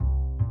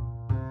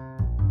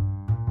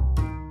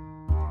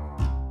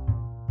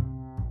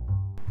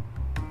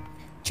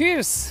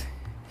Cheers!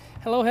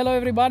 Hello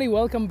everybody,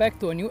 welcome back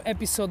to a new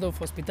episode of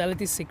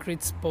Hospitality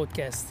Secrets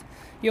podcast.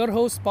 Your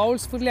host Paul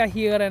Sfârlea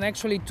here, and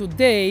actually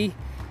today,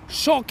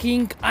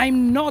 shocking,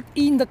 I'm not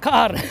in the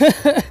car.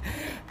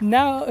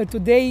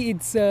 Today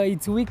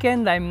it's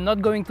weekend, I'm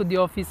not going to the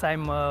office,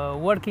 I'm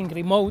working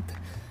remote,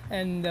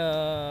 and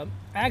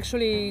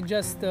actually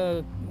just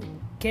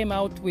came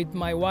out with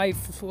my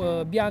wife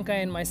Bianca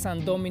and my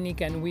son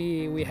Dominic, and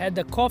we had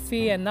a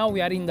coffee, and now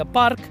we are in the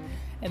park.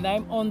 And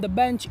I'm on the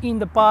bench in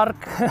the park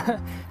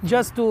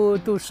just to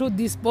shoot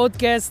this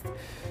podcast.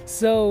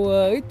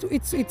 So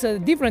it's a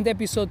different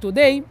episode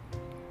today.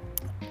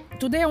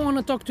 Today I want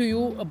to talk to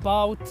you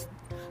about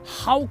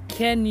how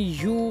can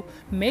you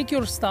make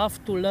your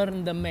staff to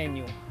learn the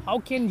menu. How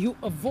can you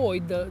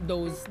avoid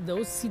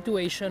those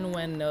situations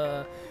when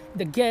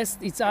the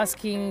guest is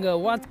asking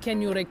what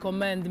can you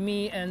recommend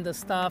me, and the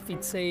staff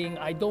is saying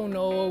I don't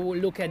know,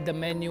 look at the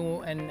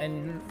menu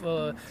and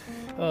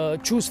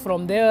choose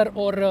from there,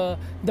 or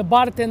the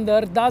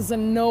bartender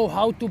doesn't know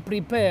how to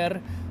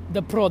prepare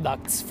the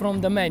products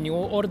from the menu,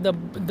 or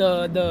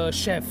the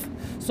chef.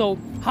 So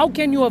how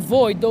can you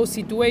avoid those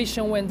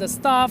situations when the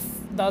staff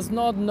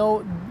don't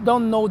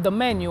know the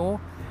menu,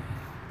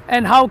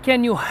 and how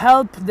can you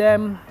help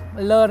them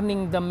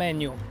learning the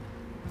menu?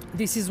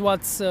 This is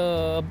what's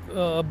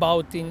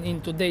about in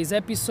today's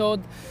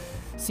episode.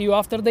 See you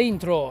after the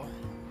intro.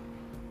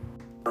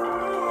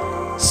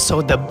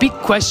 So the big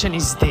question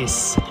is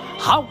this: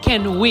 how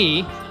can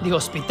we, the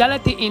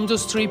hospitality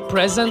industry,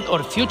 present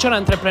or future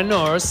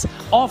entrepreneurs,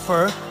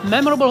 offer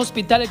memorable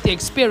hospitality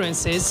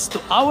experiences to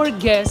our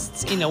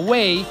guests in a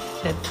way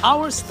that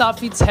our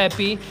staff is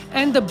happy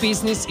and the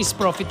business is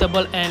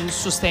profitable and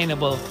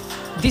sustainable?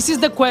 This is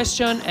the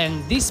question,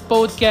 and this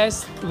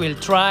podcast will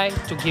try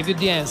to give you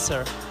the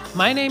answer.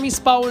 My name is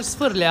Paul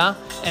Sfârlea,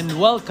 and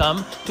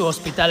welcome to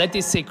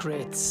Hospitality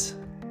Secrets.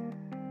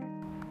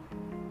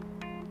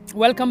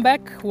 Welcome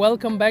back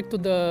to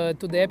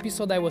the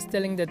episode. I was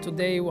telling that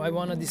today I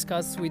want to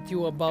discuss with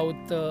you about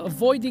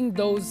avoiding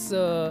those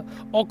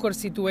awkward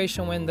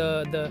situations when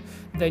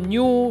the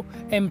new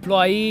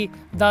employee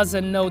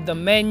doesn't know the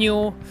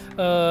menu,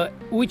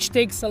 which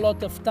takes a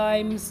lot of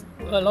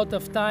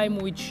time,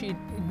 which it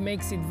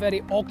makes it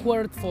very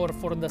awkward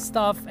for the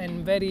staff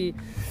and very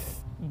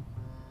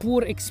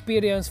poor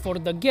experience for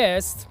the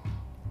guest.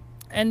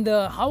 And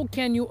how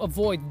can you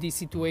avoid this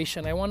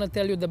situation? I want to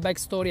tell you the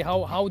backstory.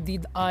 How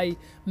did I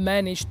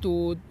manage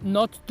to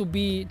not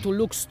to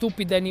look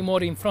stupid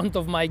anymore in front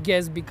of my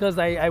guests because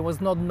I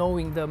was not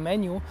knowing the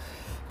menu?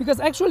 Because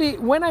actually,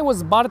 when I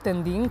was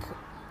bartending,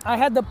 I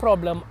had the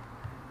problem.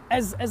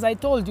 As I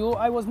told you,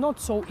 I was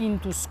not so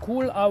into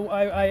school.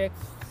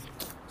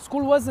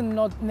 School wasn't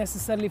not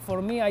necessarily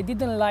for me. I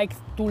didn't like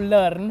to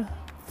learn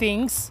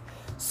things.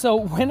 So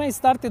when I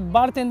started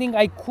bartending,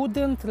 I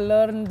couldn't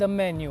learn the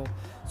menu.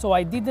 So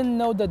I didn't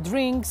know the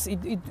drinks.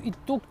 It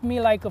took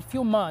me like a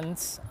few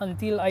months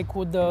until I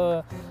could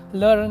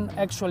learn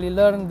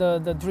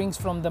the drinks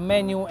from the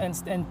menu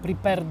and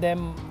prepare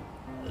them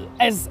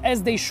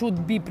as they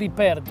should be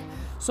prepared.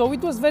 So it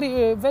was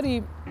very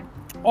very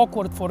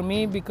awkward for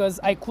me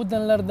because I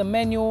couldn't learn the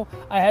menu.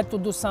 I had to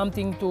do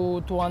something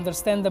to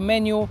understand the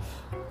menu,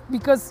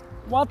 because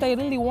what I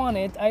really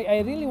wanted,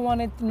 I really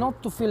wanted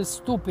not to feel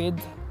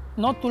stupid,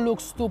 not to look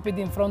stupid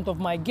in front of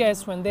my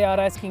guests when they are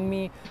asking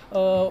me,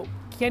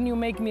 can you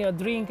make me a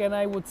drink? And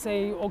I would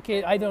say,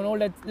 okay, I don't know,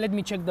 let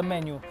me check the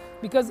menu.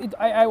 Because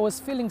I was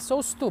feeling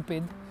so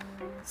stupid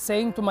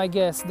saying to my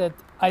guests that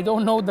I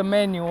don't know the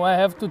menu, I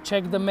have to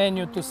check the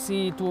menu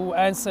to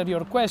answer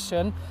your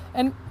question,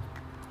 and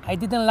I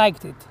didn't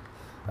like it.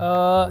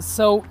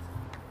 So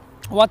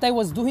what I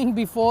was doing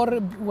before,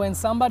 when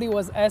somebody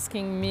was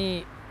asking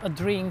me a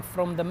drink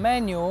from the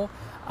menu,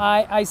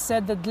 I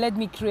said that let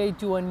me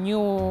create you a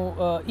new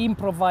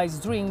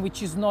improvised drink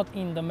which is not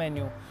in the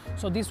menu.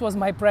 So this was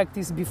my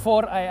practice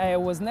before. I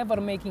was never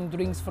making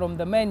drinks from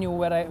the menu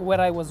where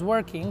I was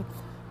working,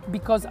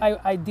 because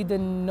I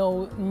didn't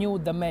knew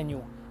the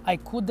menu. I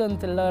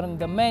couldn't learn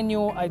the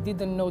menu, I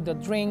didn't know the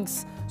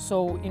drinks.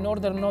 So in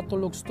order not to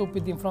look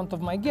stupid in front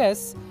of my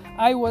guests,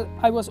 I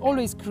was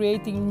always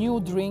creating new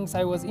drinks.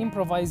 I was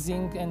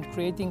improvising and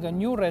creating a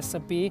new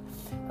recipe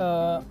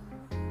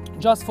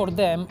just for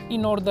them,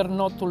 in order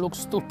not to look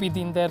stupid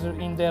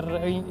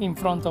in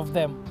front of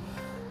them.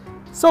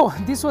 So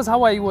this was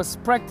how I was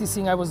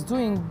practicing. When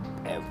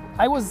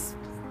I was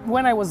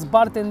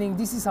bartending,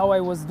 this is how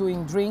I was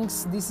doing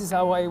drinks. This is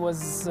how I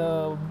was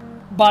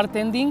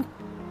bartending,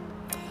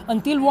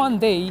 until one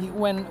day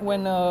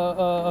when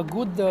a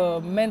good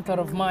mentor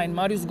of mine,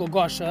 Marius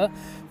Gogoșa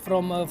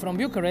from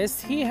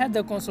Bucharest, he had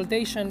a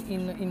consultation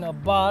in a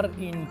bar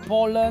in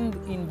Poland,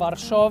 in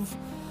Warsaw,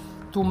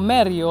 to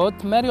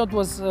Marriott. Marriott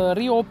was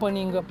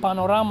reopening a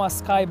Panorama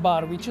Sky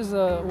Bar, which was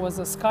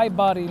a sky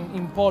bar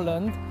in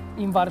Poland,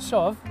 in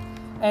Warsaw.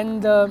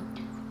 And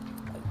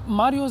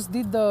Marius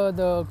did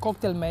the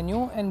cocktail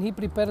menu, and he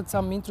prepared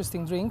some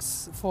interesting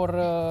drinks for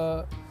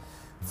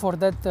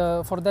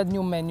that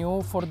new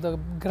menu, for the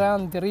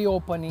grand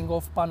reopening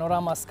of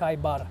Panorama Sky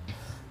Bar.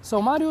 So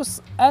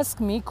Marius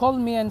called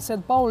me and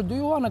said, Paul, do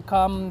you want to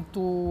come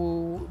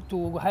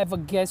to have a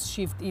guest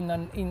shift in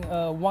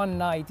one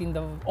night, in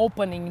the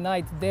opening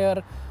night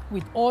there,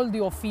 with all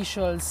the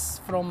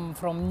officials from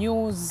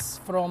news,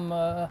 from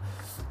the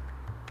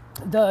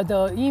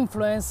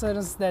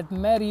influencers that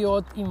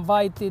Marriott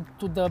invited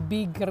to the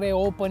big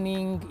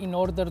reopening in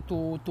order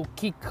to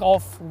kick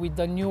off with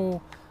the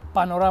new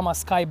Panorama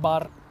Sky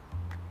Bar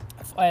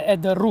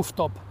at the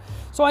rooftop.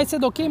 So I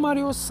said, okay,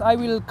 Marius, I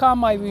will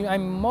come.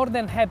 I'm more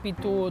than happy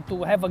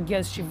to have a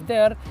guest shift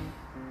there.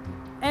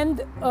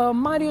 And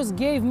Marius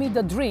gave me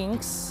the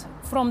drinks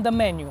from the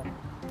menu.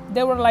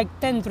 There were like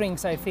 10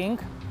 drinks, I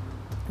think.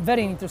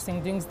 Very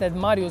interesting drinks that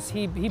Marius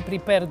he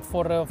prepared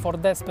for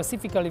that,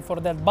 specifically for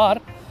that bar.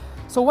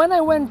 So when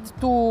I went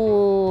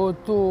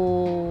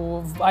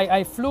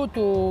I flew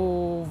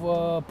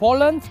to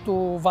Poland, to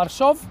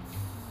Warsaw,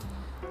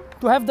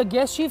 to have the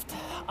guest shift.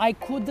 I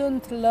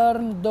couldn't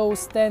learn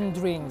those 10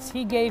 drinks.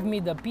 He gave me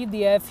the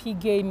PDF, he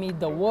gave me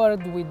the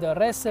Word with the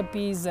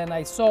recipes, and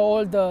I saw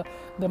all the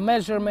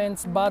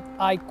measurements, but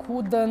I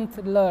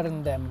couldn't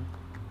learn them.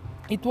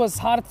 It was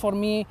hard for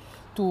me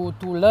to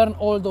learn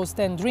all those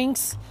 10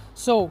 drinks.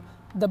 So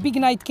the big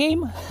night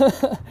came.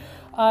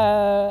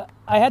 I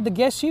had the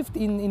guest shift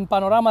in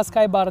Panorama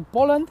Sky Bar at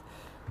Poland.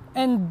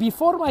 And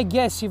before my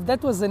guest shift,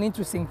 that was an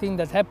interesting thing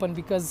that happened,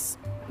 because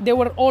they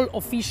were all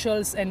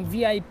officials and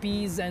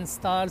VIPs and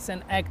stars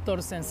and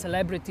actors and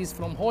celebrities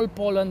from whole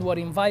Poland were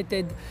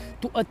invited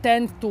to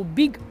attend to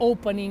big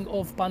opening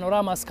of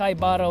Panorama Sky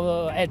Bar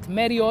at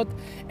Marriott.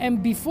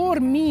 And before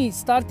me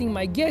starting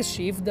my guest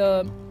shift,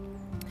 the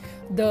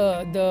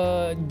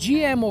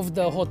GM of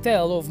the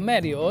hotel of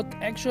Marriott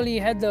actually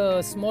had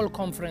a small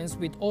conference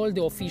with all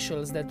the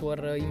officials that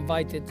were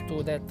invited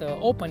to that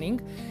opening.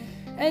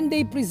 And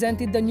they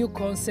presented the new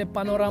concept,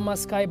 Panorama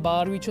Sky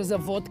Bar, which was a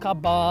vodka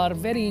bar,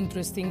 very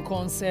interesting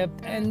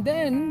concept. And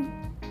then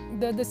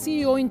the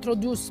CEO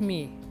introduced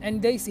me,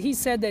 and he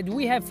said that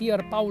we have here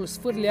Paul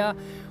Sfârlea,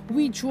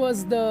 which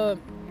was the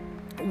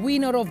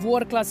winner of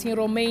World Class in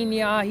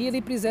Romania. He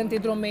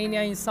represented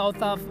Romania in South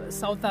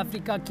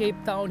Africa,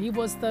 Cape Town. He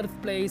was third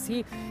place.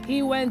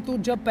 He went to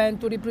Japan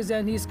to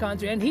represent his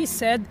country, and he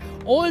said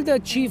all the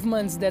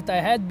achievements that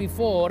I had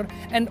before,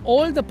 and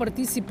all the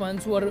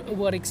participants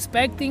were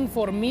expecting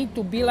for me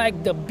to be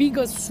like the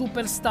biggest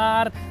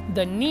superstar,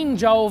 the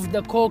ninja of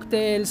the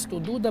cocktails, to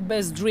do the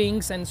best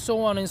drinks, and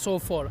so on and so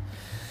forth.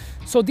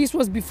 So this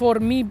was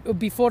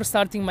before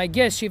starting my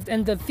guest shift,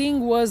 and the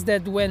thing was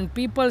that when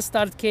people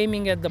start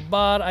coming at the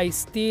bar, I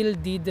still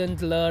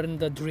didn't learn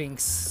the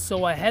drinks.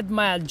 So I had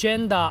my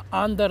agenda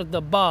under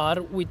the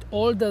bar with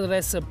all the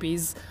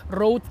recipes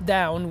wrote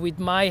down with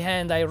my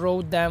hand. I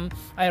wrote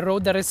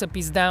the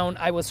recipes down.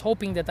 I was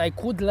hoping that I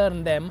could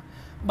learn them,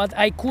 but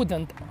I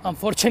couldn't,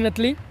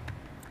 unfortunately.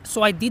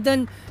 So I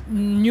didn't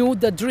knew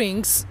the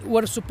drinks.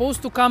 Were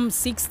supposed to come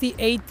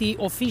 60-80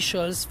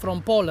 officials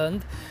from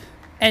Poland,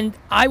 and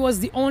I was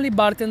the only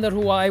bartender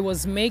who I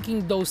was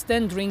making those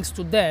 10 drinks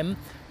to them,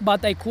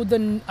 but I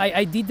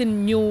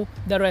didn't knew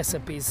the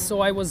recipes.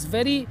 So I was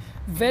very,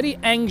 very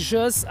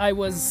anxious. I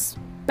was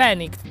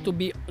panicked, to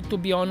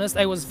be honest.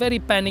 I was very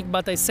panicked,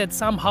 but I said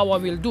somehow I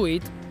will do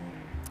it.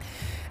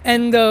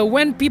 And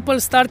when people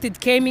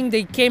started coming,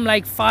 they came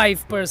like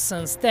 5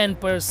 persons, 10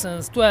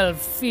 persons, 12,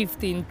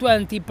 15,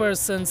 20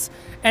 persons,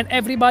 and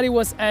everybody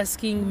was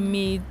asking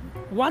me,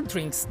 what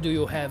drinks do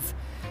you have?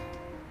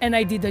 And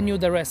I didn't know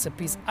the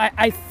recipes.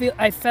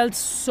 I felt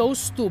so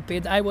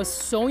stupid. I was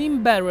so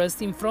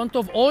embarrassed in front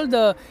of all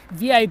the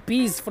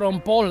VIPs from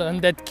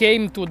Poland that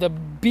came to the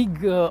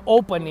big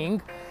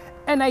opening,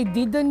 and I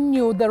didn't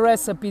know the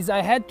recipes.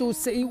 I had to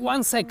say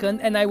 1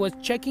 second, and I was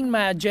checking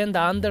my agenda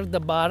under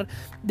the bar,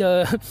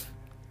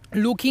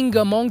 looking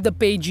among the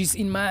pages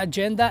in my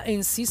agenda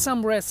and see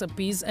some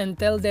recipes and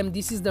tell them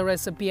this is the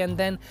recipe. And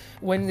then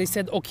when they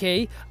said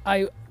okay,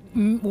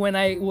 when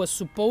I was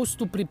supposed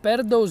to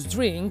prepare those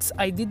drinks,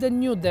 I didn't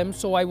know them,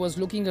 so I was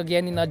looking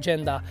again in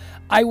agenda.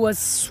 I was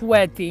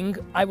sweating.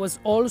 I was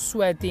all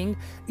sweating.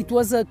 It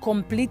was a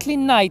completely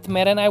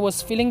nightmare, and I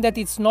was feeling that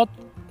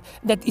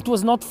it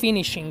was not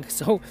finishing.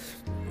 So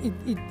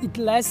it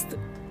lasted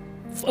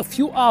a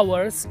few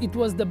hours. It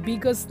was the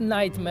biggest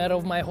nightmare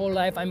of my whole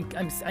life. I'm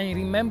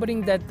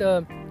remembering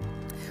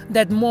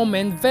that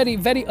moment very,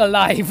 very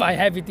alive. I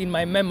have it in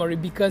my memory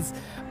because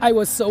I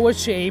was so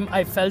ashamed.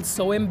 I felt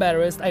so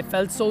embarrassed. I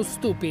felt so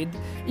stupid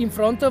in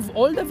front of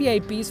all the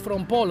VIPs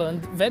from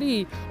Poland,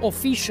 very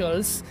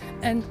officials,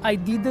 and I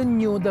didn't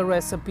know the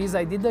recipes.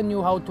 I didn't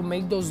know how to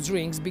make those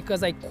drinks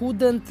because I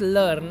couldn't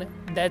learn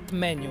that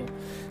menu.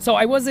 So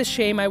I was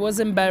ashamed, I was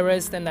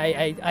embarrassed, and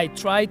I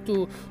tried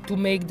to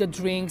make the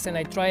drinks, and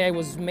I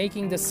was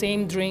making the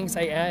same drinks.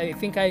 I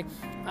think I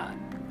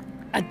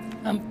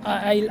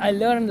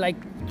learned like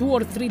 2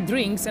 or 3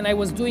 drinks, and I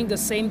was doing the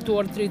same 2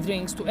 or 3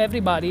 drinks to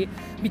everybody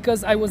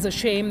because I was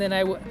ashamed, and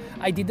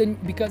I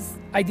didn't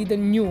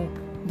knew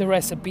the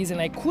recipes,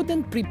 and I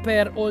couldn't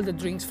prepare all the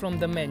drinks from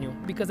the menu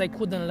because I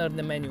couldn't learn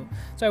the menu.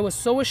 So I was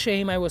so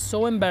ashamed, I was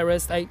so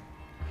embarrassed.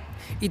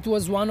 It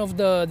was one of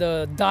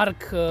the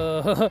dark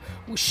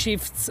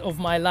shifts of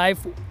my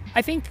life.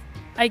 I think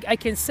I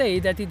can say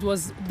that it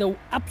was the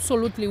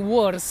absolutely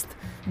worst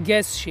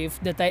guest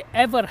shift that I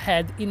ever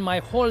had in my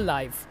whole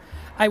life.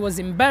 I was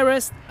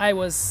embarrassed. I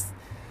was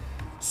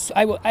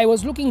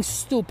looking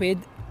stupid,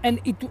 and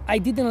I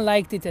didn't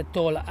like it at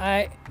all.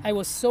 I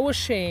was so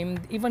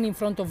ashamed, even in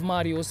front of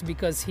Marius,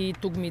 because he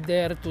took me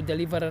there to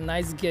deliver a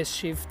nice guest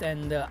shift,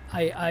 and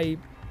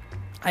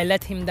I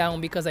let him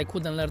down because I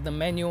couldn't learn the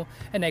menu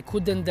and I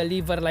couldn't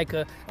deliver like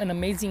an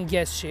amazing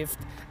guest shift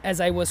as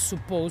I was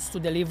supposed to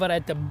deliver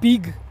at the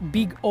big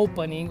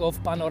opening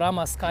of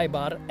Panorama Sky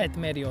Bar at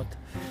Marriott.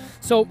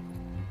 So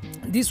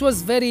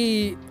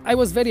I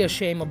was very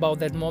ashamed about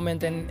that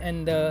moment,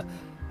 and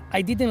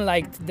I didn't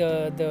like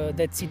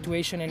that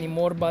situation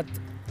anymore, but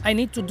I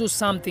need to do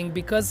something,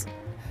 because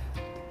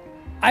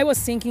I was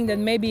thinking that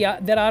maybe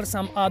there are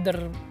some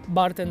other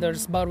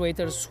bartenders, bar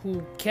waiters,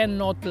 who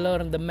cannot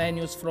learn the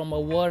menus from a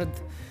word,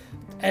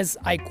 as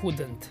I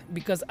couldn't,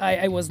 because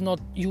I was not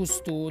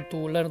used to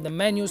learn the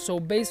menu. So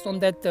based on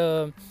that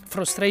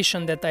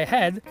frustration that I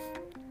had,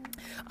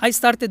 I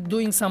started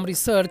doing some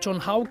research on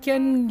how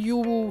can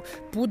you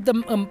put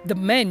the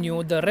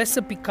menu, the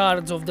recipe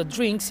cards of the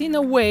drinks in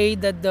a way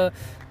that the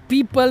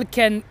people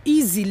can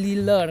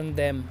easily learn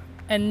them,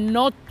 and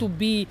not to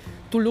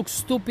look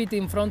stupid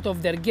in front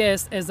of their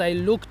guests, as I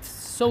looked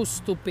so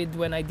stupid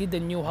when I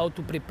didn't know how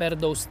to prepare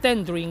those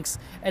 10 drinks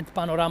at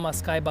Panorama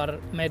Sky Bar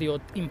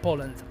Marriott in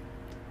Poland.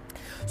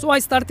 So I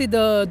started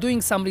doing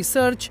some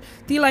research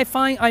till I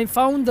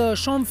found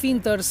Sean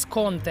Finter's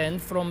content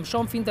from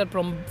Sean Finter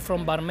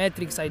from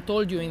Barmetrics. I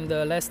told you in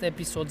the last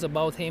episodes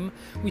about him,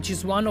 which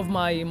is one of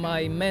my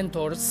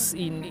mentors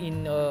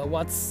in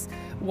what's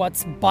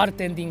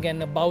bartending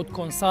and about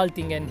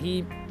consulting, and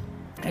he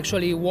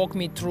actually walked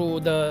me through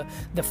the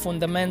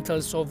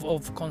fundamentals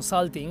of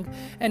consulting.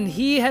 And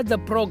he had a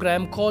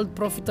program called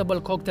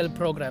Profitable Cocktail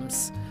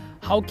Programs.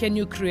 How can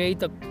you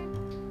create a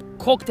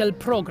cocktail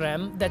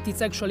program that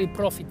is actually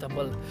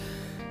profitable?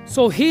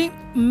 So he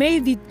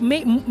made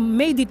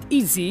it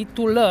easy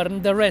to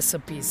learn the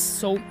recipes.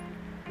 So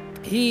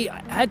he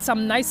had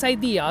some nice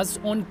ideas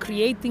on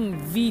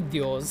creating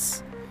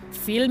videos.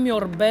 Film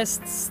your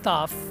best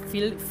stuff,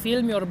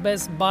 film your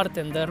best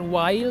bartender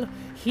while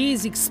he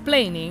is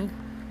explaining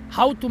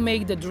how to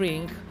make the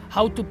drink,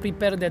 how to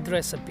prepare that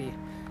recipe.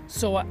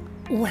 So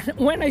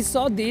when I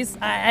saw this,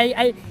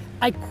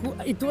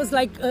 it was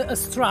like a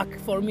struck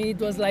for me. It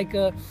was like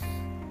a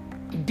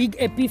big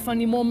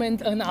epiphany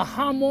moment, an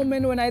aha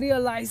moment, when I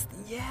realized,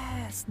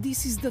 yes,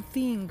 this is the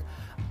thing.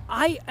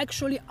 I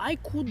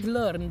could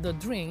learn the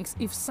drinks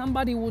if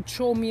somebody would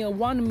show me a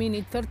 1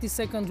 minute, 30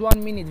 seconds,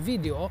 1 minute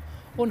video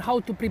on how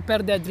to prepare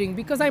that drink,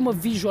 because I'm a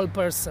visual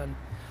person.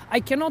 I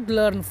cannot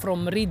learn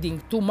from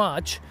reading too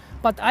much,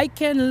 but I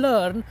can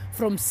learn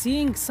from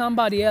seeing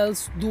somebody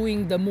else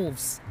doing the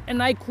moves,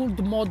 and I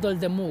could model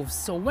the moves.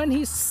 So when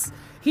he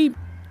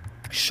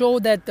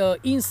showed that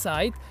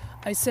insight,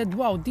 I said,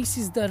 wow, this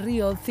is the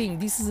real thing.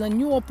 This is a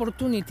new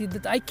opportunity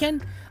that I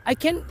can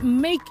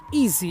make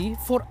easy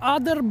for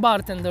other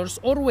bartenders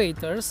or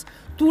waiters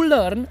to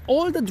learn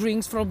all the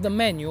drinks from the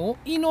menu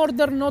in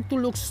order not to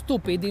look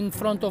stupid in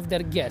front of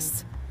their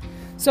guests.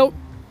 So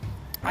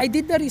I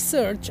did the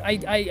research,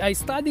 I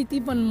studied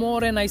even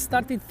more, and I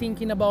started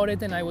thinking about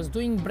it, and I was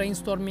doing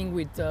brainstorming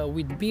with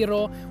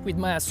Biro, with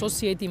my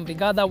associate in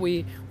Brigada.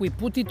 We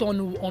put it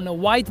on a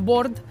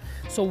whiteboard.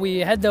 So we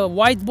had a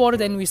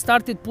whiteboard, and we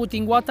started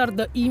putting what are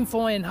the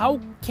info and how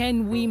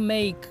can we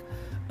make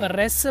a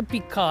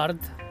recipe card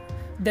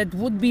that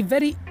would be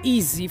very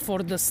easy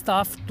for the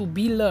staff to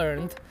be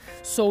learned,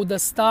 so the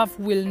staff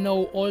will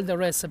know all the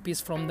recipes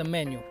from the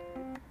menu.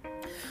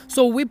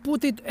 So we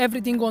put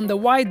everything on the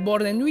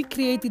whiteboard, and we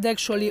created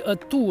actually a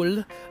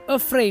tool, a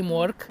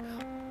framework,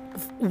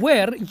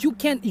 where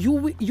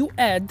you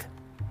add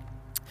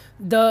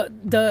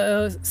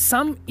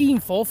some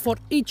info for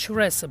each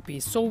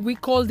recipe. So we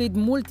called it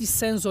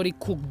multisensory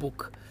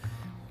cookbook.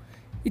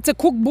 It's a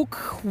cookbook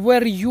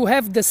where you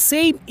have the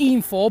same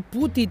info,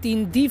 put it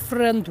in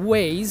different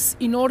ways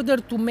in order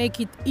to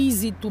make it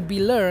easy to be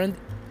learned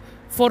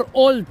for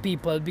all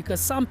people, because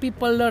some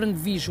people learn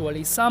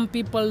visually, some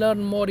people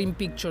learn more in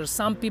pictures,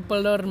 some people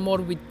learn more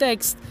with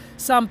text,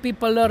 some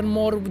people learn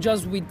more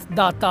just with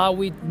data,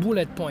 with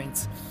bullet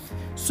points.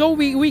 So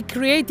we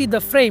created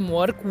a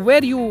framework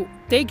where you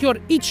take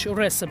each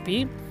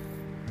recipe,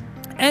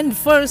 and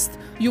first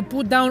you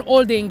put down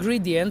all the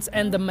ingredients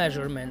and the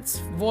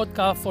measurements.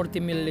 Vodka 40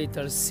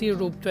 milliliters,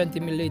 syrup 20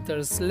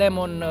 milliliters,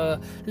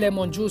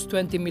 lemon juice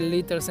 20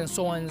 milliliters, and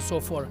so on and so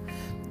forth.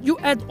 You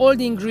add all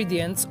the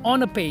ingredients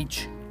on a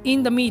page.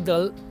 In the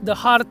middle, the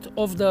heart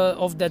of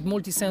that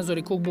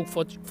multisensory cookbook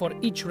for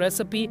each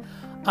recipe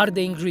are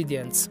the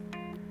ingredients.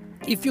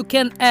 If you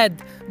can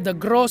add the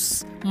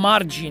gross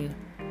margin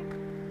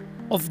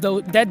of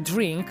that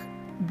drink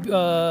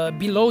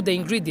below the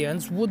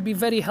ingredients, would be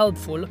very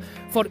helpful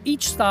for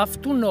each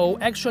staff to know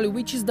actually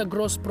which is the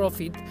gross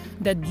profit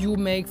that you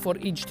make for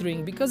each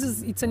drink,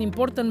 because it's an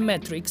important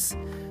metrics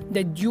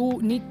that you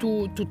need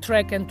to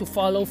track and to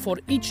follow for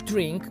each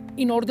drink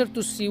in order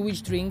to see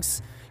which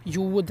drinks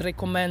you would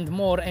recommend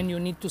more and you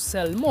need to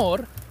sell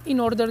more in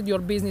order your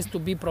business to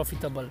be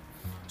profitable.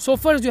 So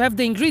first you have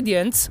the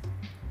ingredients.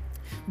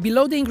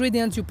 Below the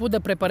ingredients you put the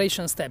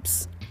preparation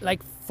steps,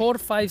 like 4 or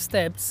 5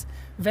 steps,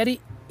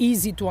 very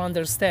easy to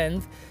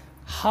understand.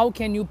 How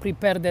can you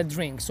prepare that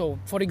drink? So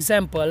for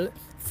example,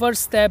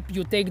 first step,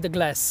 you take the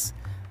glass.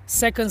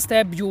 Second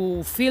step,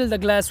 you fill the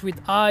glass with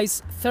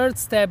ice. Third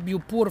step, you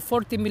pour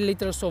 40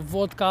 milliliters of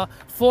vodka.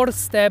 Fourth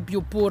step,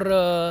 you pour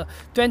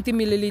 20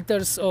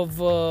 milliliters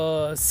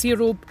of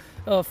syrup.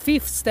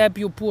 Fifth step,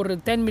 you pour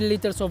 10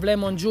 milliliters of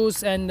lemon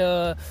juice.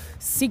 And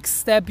sixth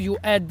step, you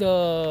add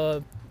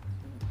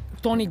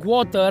tonic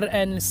water.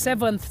 And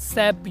seventh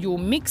step, you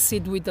mix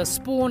it with a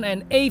spoon.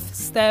 And eighth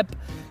step,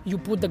 you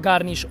put the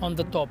garnish on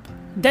the top.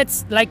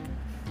 That's like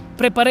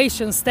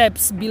preparation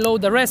steps below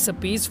the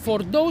recipes. For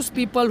those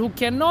people who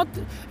cannot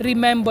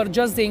remember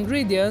just the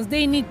ingredients,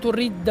 they need to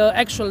read the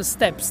actual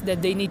steps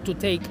that they need to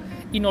take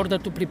in order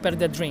to prepare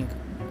the drink.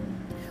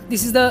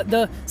 This is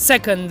the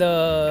second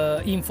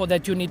info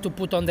that you need to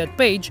put on that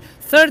page.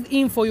 Third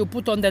info you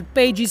put on that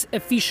page is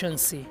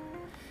efficiency.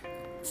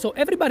 So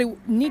everybody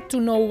need to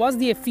know what's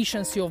the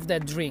efficiency of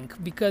that drink,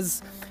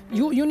 because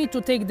you need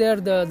to take there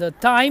the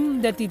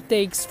time that it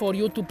takes for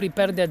you to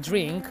prepare that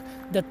drink,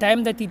 the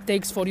time that it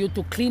takes for you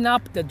to clean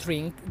up the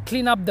drink,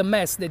 clean up the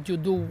mess that you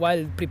do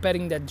while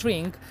preparing that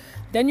drink.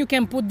 Then you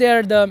can put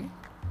there the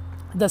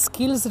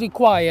skills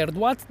required.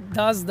 What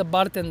skills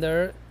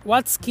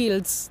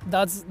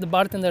does the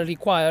bartender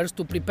requires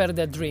to prepare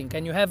that drink?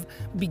 And you have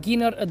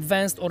beginner,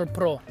 advanced or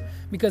pro.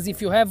 Because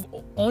if you have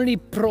only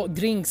pro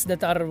drinks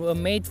that are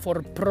made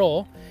for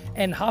pro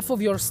and half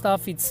of your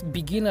stuff it's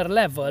beginner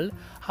level,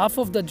 half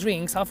of the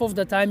drinks, half of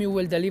the time you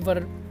will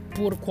deliver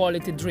poor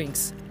quality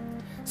drinks.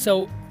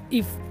 So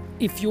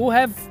if you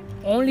have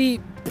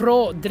only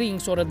pro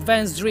drinks or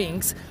advanced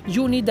drinks,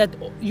 you need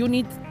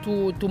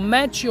to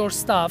match your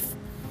stuff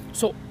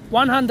so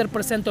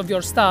 100% of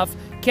your staff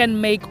can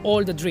make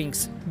all the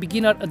drinks,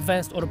 beginner,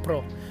 advanced or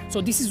pro.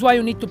 So this is why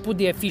you need to put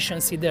the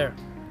efficiency there.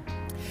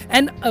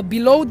 And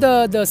below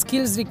the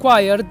skills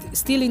required,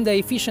 still in the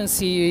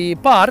efficiency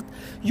part,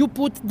 you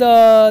put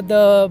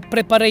the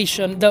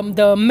preparation,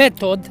 the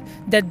method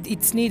that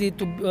it's needed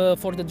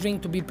for the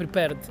drink to be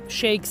prepared.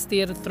 Shake,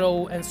 stir,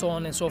 throw, and so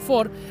on and so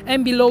forth.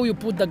 And below you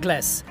put the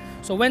glass.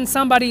 So when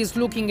somebody is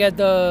looking at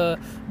the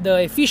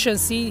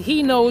efficiency,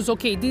 he knows,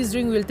 okay, this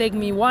drink will take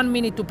me 1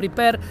 minute to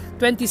prepare,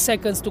 20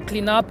 seconds to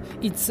clean up.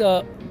 It's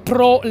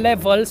pro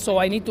level, so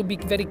I need to be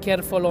very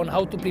careful on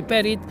how to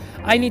prepare it.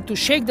 I need to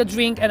shake the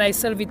drink and I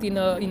serve it in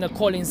a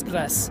Collins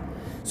glass.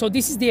 So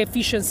this is the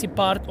efficiency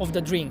part of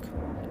the drink.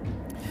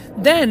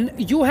 Then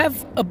you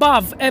have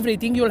above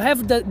everything, you'll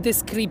have the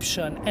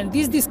description, and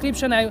this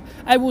description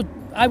I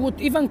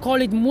would even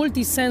call it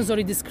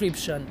multi-sensory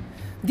description.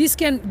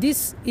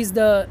 This is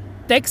the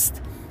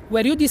text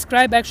where you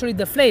describe actually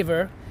the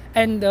flavor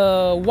and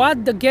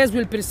what the guests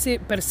will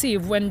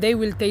perceive when they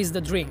will taste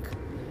the drink.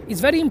 It's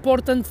very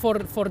important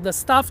for the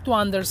staff to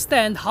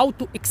understand how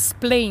to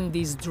explain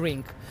this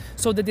drink.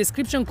 So the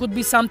description could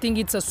be something,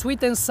 it's a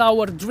sweet and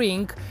sour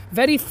drink,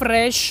 very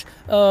fresh,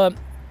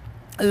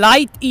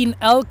 light in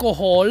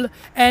alcohol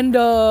and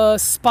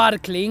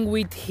sparkling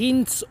with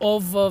hints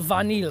of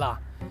vanilla.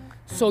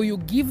 So you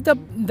give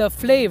the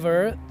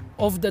flavor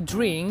of the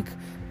drink.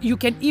 You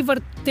can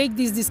either take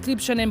this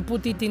description and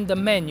put it in the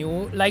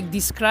menu, like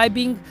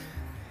describing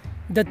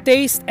the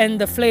taste and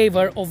the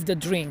flavor of the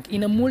drink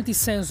in a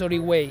multi-sensory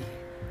way,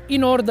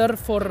 in order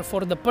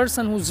for the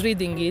person who's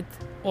reading it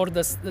or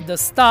the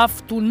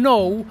staff to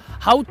know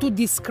how to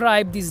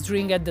describe this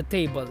drink at the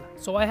table.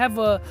 So I have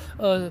a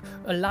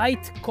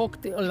light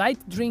cocktail, a light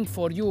drink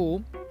for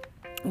you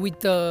with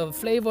the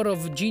flavor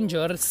of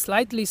ginger,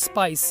 slightly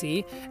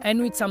spicy,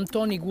 and with some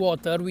tonic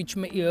water, which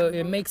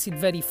makes it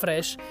very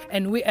fresh,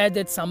 and we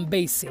added some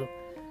basil.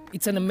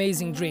 It's an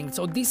amazing drink.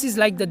 So this is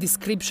like the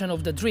description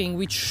of the drink,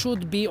 which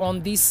should be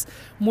on this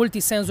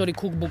multi-sensory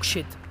cookbook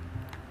sheet.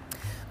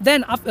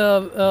 Then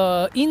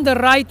in the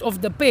right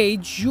of the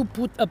page, you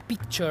put a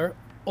picture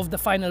of the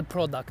final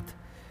product.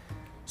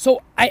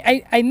 So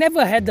I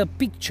never had a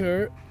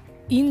picture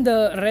in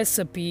the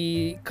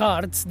recipe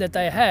cards that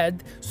I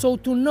had, so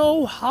to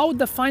know how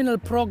the final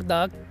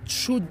product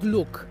should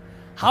look,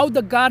 how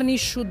the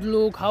garnish should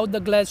look, how the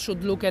glass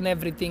should look, and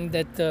everything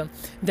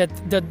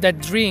that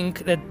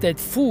drink, that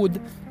food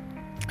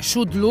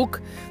should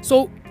look.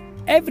 So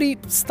every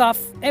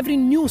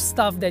new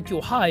staff that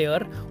you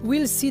hire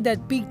will see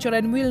that picture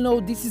and will know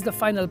this is the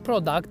final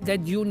product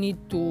that you need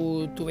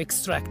to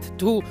extract,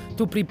 to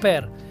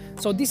prepare.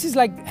 So this is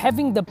like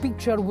having the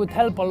picture would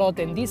help a lot,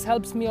 and this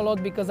helps me a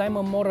lot because I'm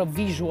a more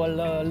visual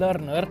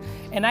learner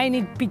and I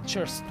need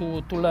pictures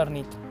to learn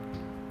it.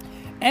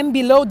 And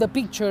below the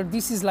picture,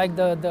 this is like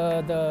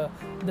the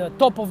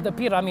top of the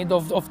pyramid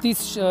of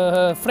this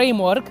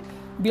framework.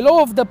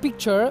 Below of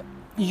picture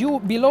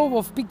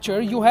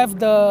you have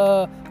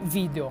the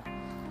video.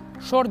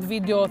 short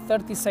video,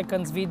 30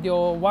 seconds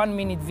video, 1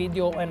 minute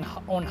video, and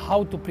on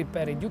how to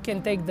prepare it. You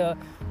can take the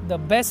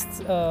best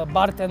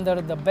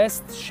bartender, the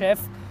best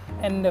chef,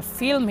 and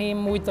film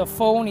him with a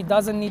phone. It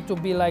doesn't need to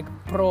be like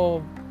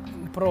pro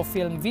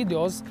film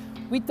videos.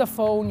 With the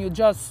phone, you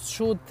just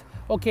shoot,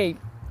 okay,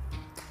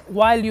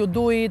 while you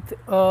do it,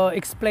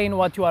 explain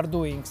what you are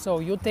doing. So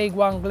you take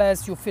one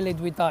glass, you fill it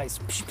with ice,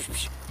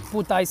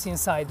 put ice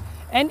inside,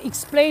 and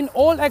explain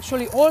all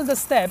the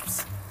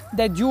steps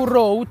that you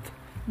wrote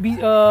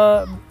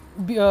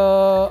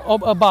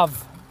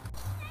above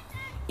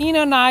in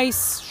a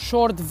nice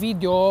short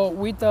video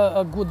with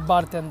a good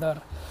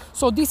bartender.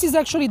 So this is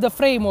actually the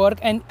framework,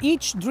 and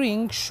each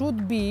drink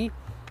should be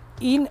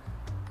in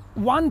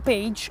one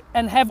page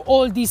and have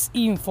all this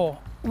info,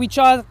 which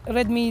are,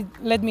 let me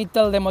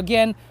tell them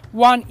again: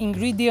 1,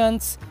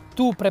 ingredients;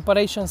 2,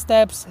 preparation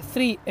steps;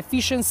 3,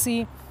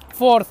 efficiency;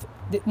 4th,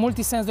 the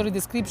multisensory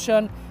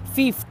description;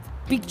 5th,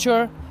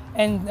 picture;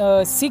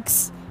 and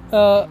 6,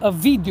 a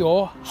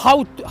video,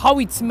 how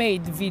it's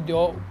made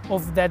video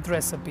of that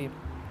recipe.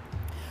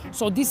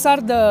 So these are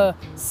the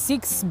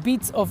 6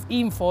 bits of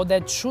info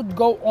that should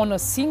go on a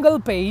single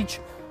page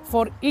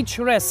for each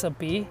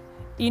recipe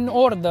in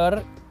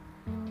order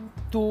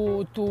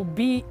to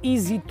be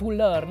easy to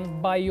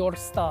learn by your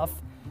staff,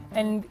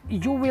 and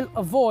you will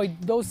avoid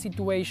those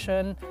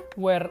situations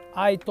where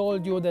I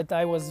told you that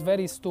I was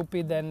very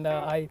stupid and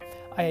I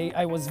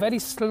was very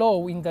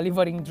slow in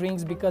delivering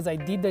drinks because I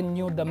didn't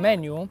know the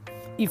menu.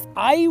 If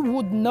I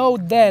would know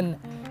then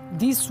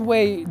this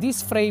way,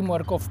 this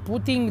framework of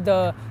putting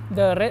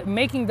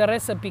making the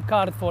recipe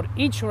card for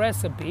each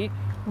recipe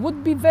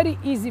would be very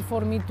easy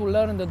for me to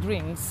learn the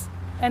drinks,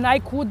 and I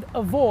could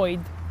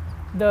avoid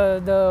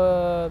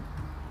the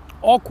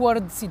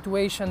awkward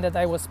situation that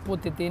I was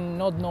put it in,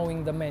 not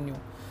knowing the menu.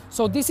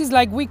 So this is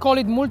like, we call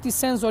it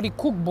multisensory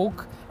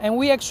cookbook, and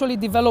we actually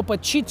develop a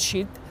cheat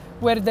sheet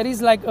where there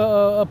is like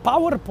a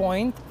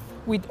PowerPoint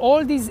with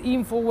all this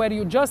info, where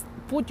you just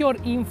put your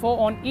info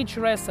on each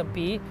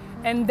recipe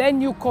and then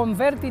you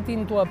convert it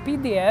into a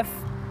PDF,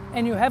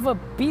 and you have a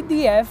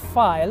PDF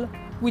file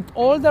with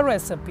all the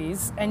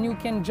recipes, and you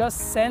can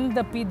just send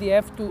the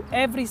PDF to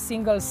every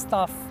single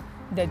staff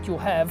that you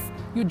have.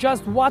 You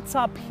just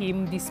WhatsApp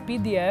him this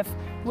PDF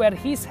where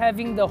he's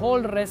having the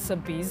whole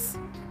recipes,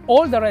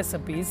 all the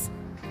recipes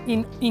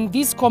in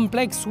this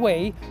complex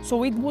way,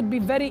 so it would be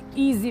very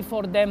easy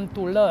for them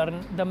to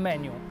learn the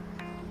menu.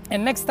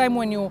 And next time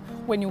when you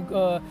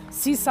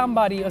see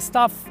somebody, a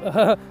staff,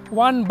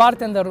 one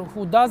bartender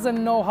who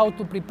doesn't know how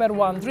to prepare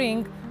one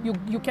drink,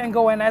 you can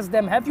go and ask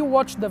them, have you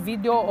watched the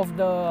video of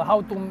the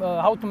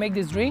how to make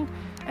this drink?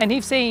 And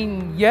if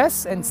saying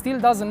yes and still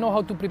doesn't know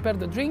how to prepare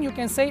the drink, you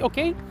can say,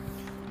 okay,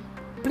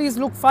 please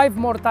look 5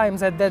 more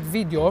times at that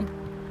video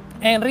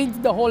and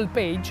read the whole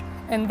page,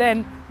 and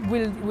then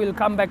we'll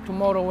come back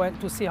tomorrow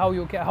to see how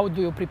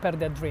do you prepare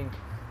that drink.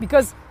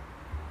 Because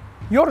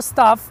your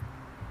staff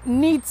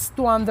needs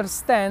to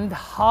understand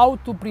how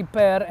to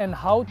prepare and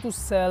how to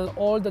sell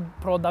all the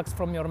products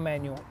from your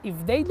menu. If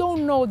they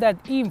don't know that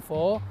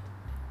info,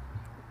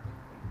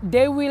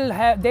 they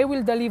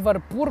will deliver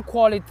poor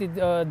quality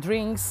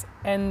drinks,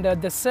 and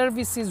the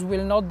services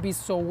will not be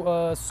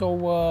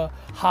so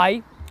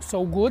high,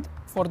 so good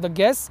for the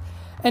guests,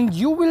 and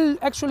you will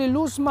actually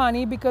lose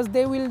money because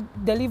they will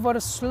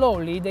deliver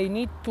slowly. They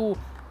need to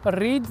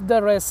read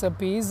the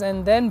recipes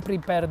and then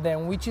prepare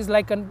them, which is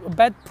like a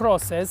bad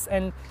process,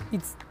 and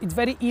it's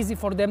very easy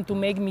for them to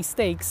make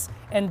mistakes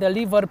and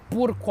deliver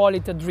poor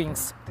quality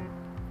drinks.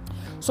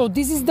 So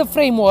this is the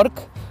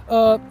framework.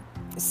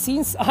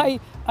 Since I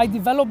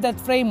developed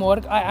that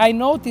framework, I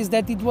noticed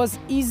that it was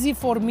easy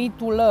for me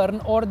to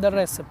learn all the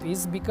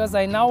recipes because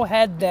I now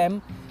had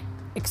them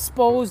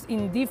exposed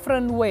in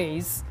different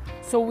ways.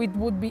 So it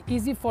would be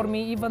easy for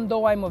me, even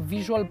though I'm a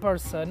visual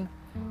person.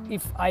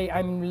 If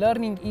I'm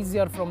learning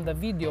easier from the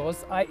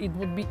videos, it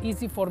would be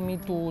easy for me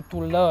to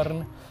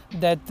learn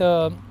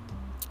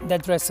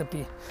that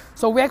recipe.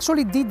 So we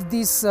actually did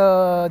this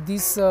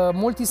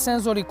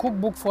multisensory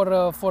cookbook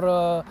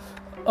for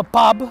a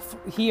pub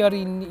here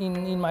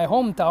in my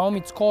hometown.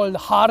 It's called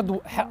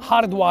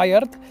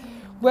Hardwired,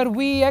 where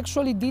we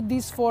actually did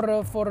this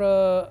for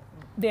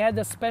they had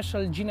a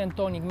special gin and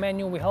tonic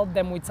menu. We helped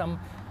them with some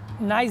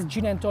nice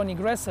gin and tonic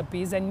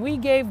recipes, and we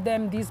gave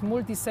them this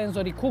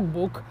multisensory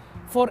cookbook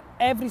for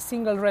every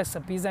single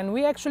recipes. And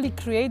we actually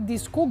create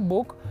this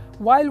cookbook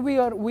while we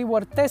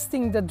were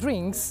testing the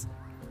drinks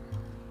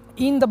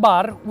in the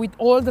bar with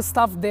all the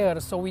stuff there.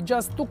 So we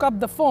just took up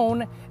the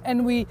phone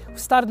and we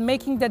started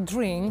making the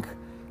drink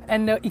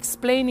and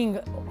explaining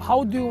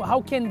how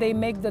can they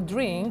make the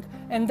drink.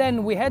 And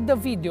then we had the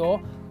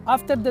video.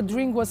 After the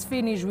drink was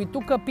finished, we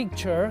took a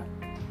picture,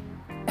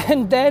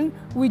 and then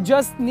we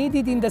just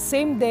needed in the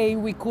same day,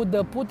 we could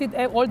put it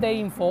all the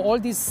info, all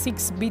these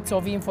 6 bits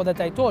of info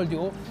that I told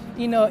you,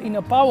 in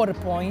a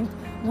PowerPoint.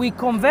 We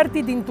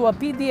converted into a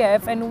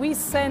PDF, and we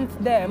sent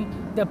them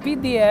the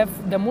PDF,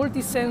 the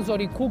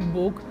multisensory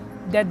cookbook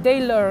that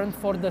they learned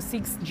for the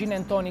 6 gin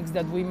and tonics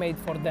that we made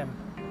for them.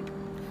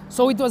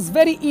 So it was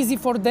very easy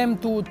for them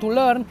to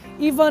learn.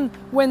 Even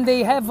when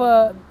they have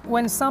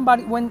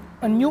when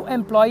a new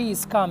employee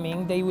is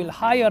coming, they will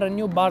hire a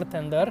new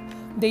bartender.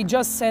 They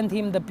just send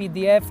him the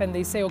PDF and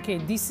they say, okay,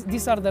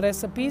 these are the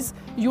recipes.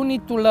 You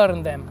need to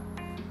learn them.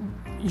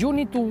 You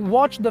need to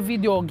watch the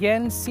video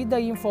again, see the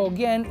info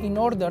again in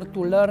order to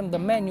learn the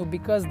menu,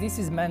 because this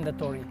is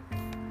mandatory.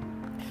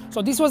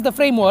 So this was the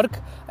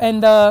framework,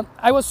 and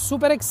I was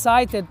super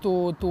excited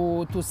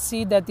to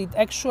see that it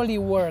actually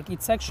worked.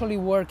 It's actually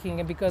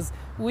working, because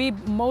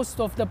most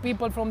of the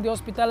people from the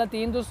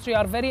hospitality industry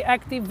are very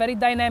active, very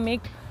dynamic,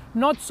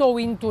 not so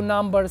into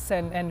numbers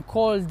and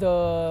cold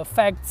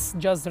facts,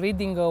 just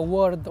reading a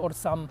word or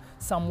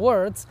some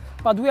words,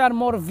 but we are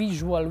more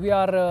visual. We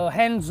are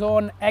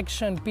hands-on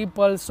action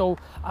people. So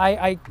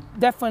I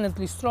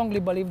definitely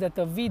strongly believe that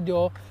the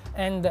video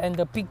and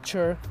the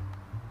picture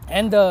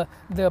and the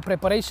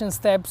preparation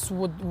steps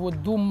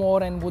would do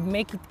more and would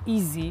make it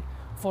easy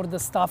for the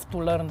staff to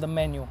learn the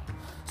menu.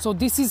 So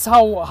this is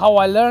how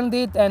I learned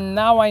it, and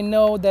now I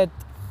know that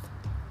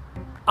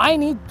I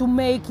need to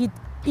make it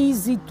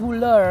easy to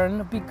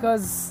learn,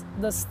 because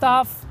the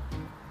staff,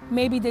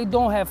 maybe they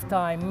don't have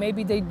time,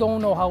 maybe they don't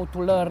know how to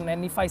learn,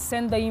 and if I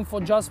send the info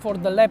just for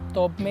the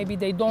laptop, maybe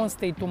they don't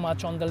stay too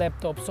much on the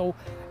laptop. So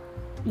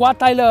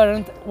what I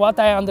learned, what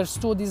I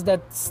understood is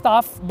that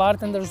staff,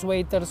 bartenders,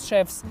 waiters,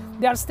 chefs,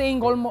 they are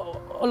staying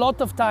a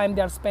lot of time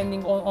they are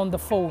spending on the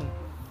phone.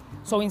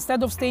 So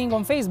instead of staying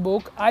on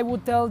Facebook, I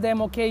would tell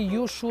them, okay,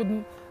 you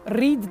should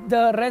read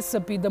the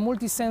recipe, the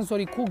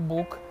multisensory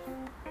cookbook,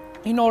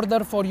 in order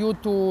for you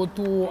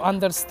to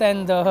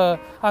understand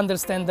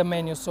the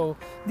menu. So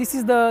this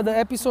is the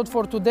episode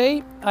for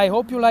today. I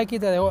hope you like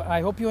it.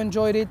 I hope you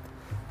enjoyed it.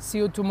 See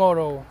you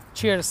tomorrow.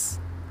 Cheers.